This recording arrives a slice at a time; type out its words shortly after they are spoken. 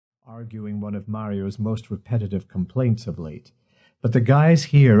arguing one of Mario's most repetitive complaints of late, but the guys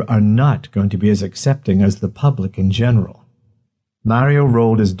here are not going to be as accepting as the public in general. Mario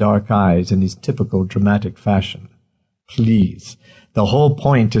rolled his dark eyes in his typical dramatic fashion. Please, the whole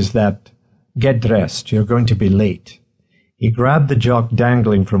point is that, get dressed, you're going to be late. He grabbed the jock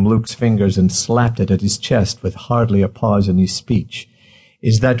dangling from Luke's fingers and slapped it at his chest with hardly a pause in his speech.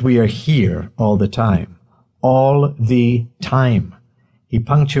 Is that we are here all the time. All the time. He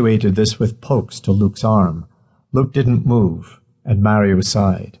punctuated this with pokes to Luke's arm. Luke didn't move, and Mario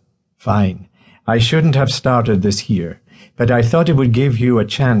sighed. Fine. I shouldn't have started this here, but I thought it would give you a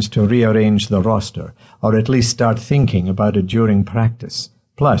chance to rearrange the roster, or at least start thinking about it during practice.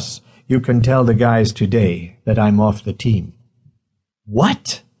 Plus, you can tell the guys today that I'm off the team.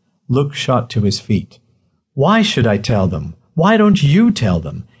 What? Luke shot to his feet. Why should I tell them? Why don't you tell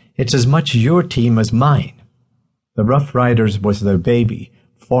them? It's as much your team as mine. The Rough Riders was their baby,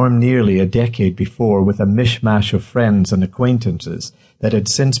 formed nearly a decade before with a mishmash of friends and acquaintances that had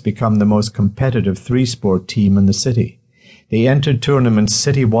since become the most competitive three-sport team in the city. They entered tournaments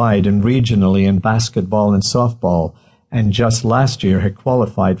citywide and regionally in basketball and softball, and just last year had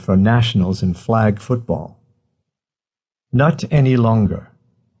qualified for nationals in flag football. Not any longer.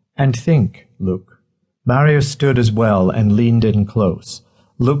 And think, Luke. Mario stood as well and leaned in close.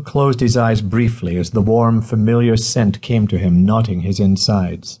 Luke closed his eyes briefly as the warm, familiar scent came to him, knotting his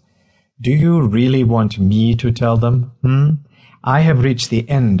insides. Do you really want me to tell them? I have reached the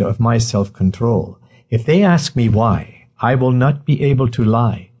end of my self-control. If they ask me why, I will not be able to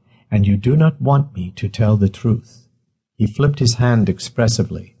lie, and you do not want me to tell the truth. He flipped his hand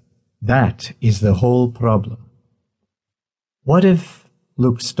expressively. That is the whole problem. What if...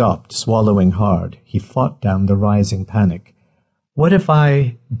 Luke stopped, swallowing hard. He fought down the rising panic. What if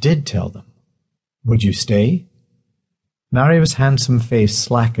I did tell them? Would you stay? Mario's handsome face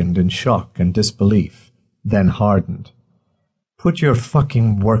slackened in shock and disbelief, then hardened. Put your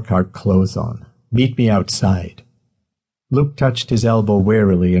fucking workout clothes on. Meet me outside. Luke touched his elbow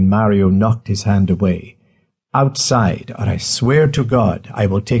warily and Mario knocked his hand away. Outside, or I swear to God, I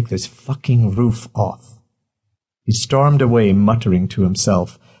will take this fucking roof off. He stormed away, muttering to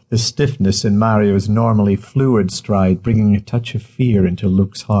himself, the stiffness in Mario's normally fluid stride bringing a touch of fear into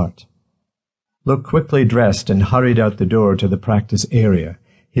Luke's heart. Luke quickly dressed and hurried out the door to the practice area.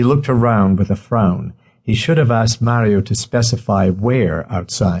 He looked around with a frown. He should have asked Mario to specify where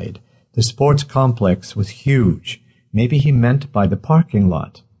outside. The sports complex was huge. Maybe he meant by the parking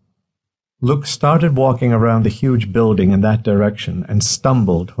lot. Luke started walking around the huge building in that direction and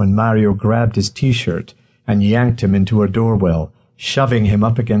stumbled when Mario grabbed his T-shirt and yanked him into a doorwell, shoving him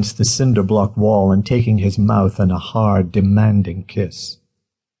up against the cinder-block wall and taking his mouth in a hard, demanding kiss.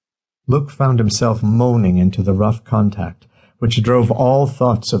 Luke found himself moaning into the rough contact, which drove all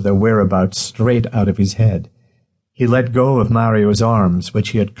thoughts of their whereabouts straight out of his head. He let go of Mario's arms, which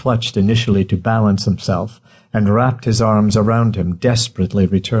he had clutched initially to balance himself, and wrapped his arms around him, desperately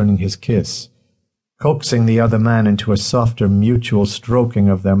returning his kiss. Coaxing the other man into a softer mutual stroking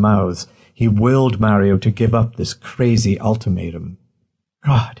of their mouths, he willed Mario to give up this crazy ultimatum.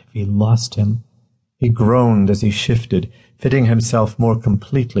 God, if he lost him! He groaned as he shifted, fitting himself more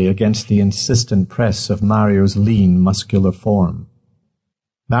completely against the insistent press of Mario's lean, muscular form.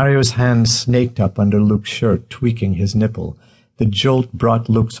 Mario's hand snaked up under Luke's shirt, tweaking his nipple. The jolt brought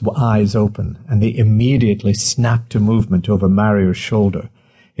Luke's eyes open, and they immediately snapped to movement over Mario's shoulder.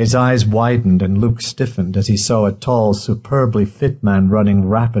 His eyes widened, and Luke stiffened as he saw a tall, superbly fit man running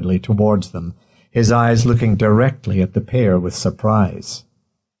rapidly towards them, his eyes looking directly at the pair with surprise.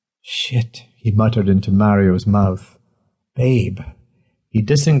 Shit, he muttered into Mario's mouth. Babe. He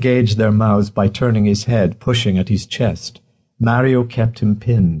disengaged their mouths by turning his head, pushing at his chest. Mario kept him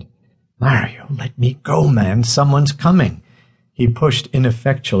pinned. Mario, let me go, man. Someone's coming. He pushed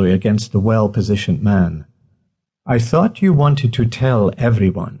ineffectually against the well-positioned man. I thought you wanted to tell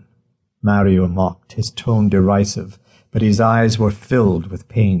everyone. Mario mocked, his tone derisive, but his eyes were filled with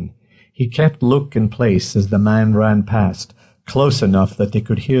pain. He kept Luke in place as the man ran past, close enough that they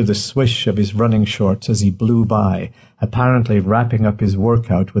could hear the swish of his running shorts as he blew by, apparently wrapping up his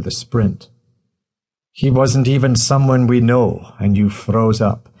workout with a sprint. He wasn't even someone we know, and you froze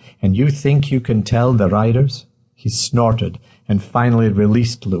up, and you think you can tell the riders? He snorted, and finally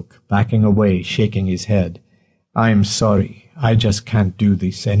released Luke, backing away, shaking his head. I'm sorry, I just can't do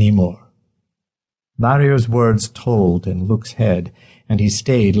this anymore. Mario's words told in Luke's head, and he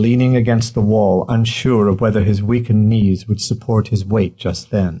stayed leaning against the wall, unsure of whether his weakened knees would support his weight just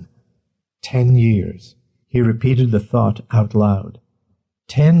then. 10 years. He repeated the thought out loud.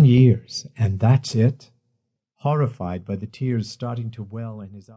 10 years, and that's it? Horrified by the tears starting to well in his eyes.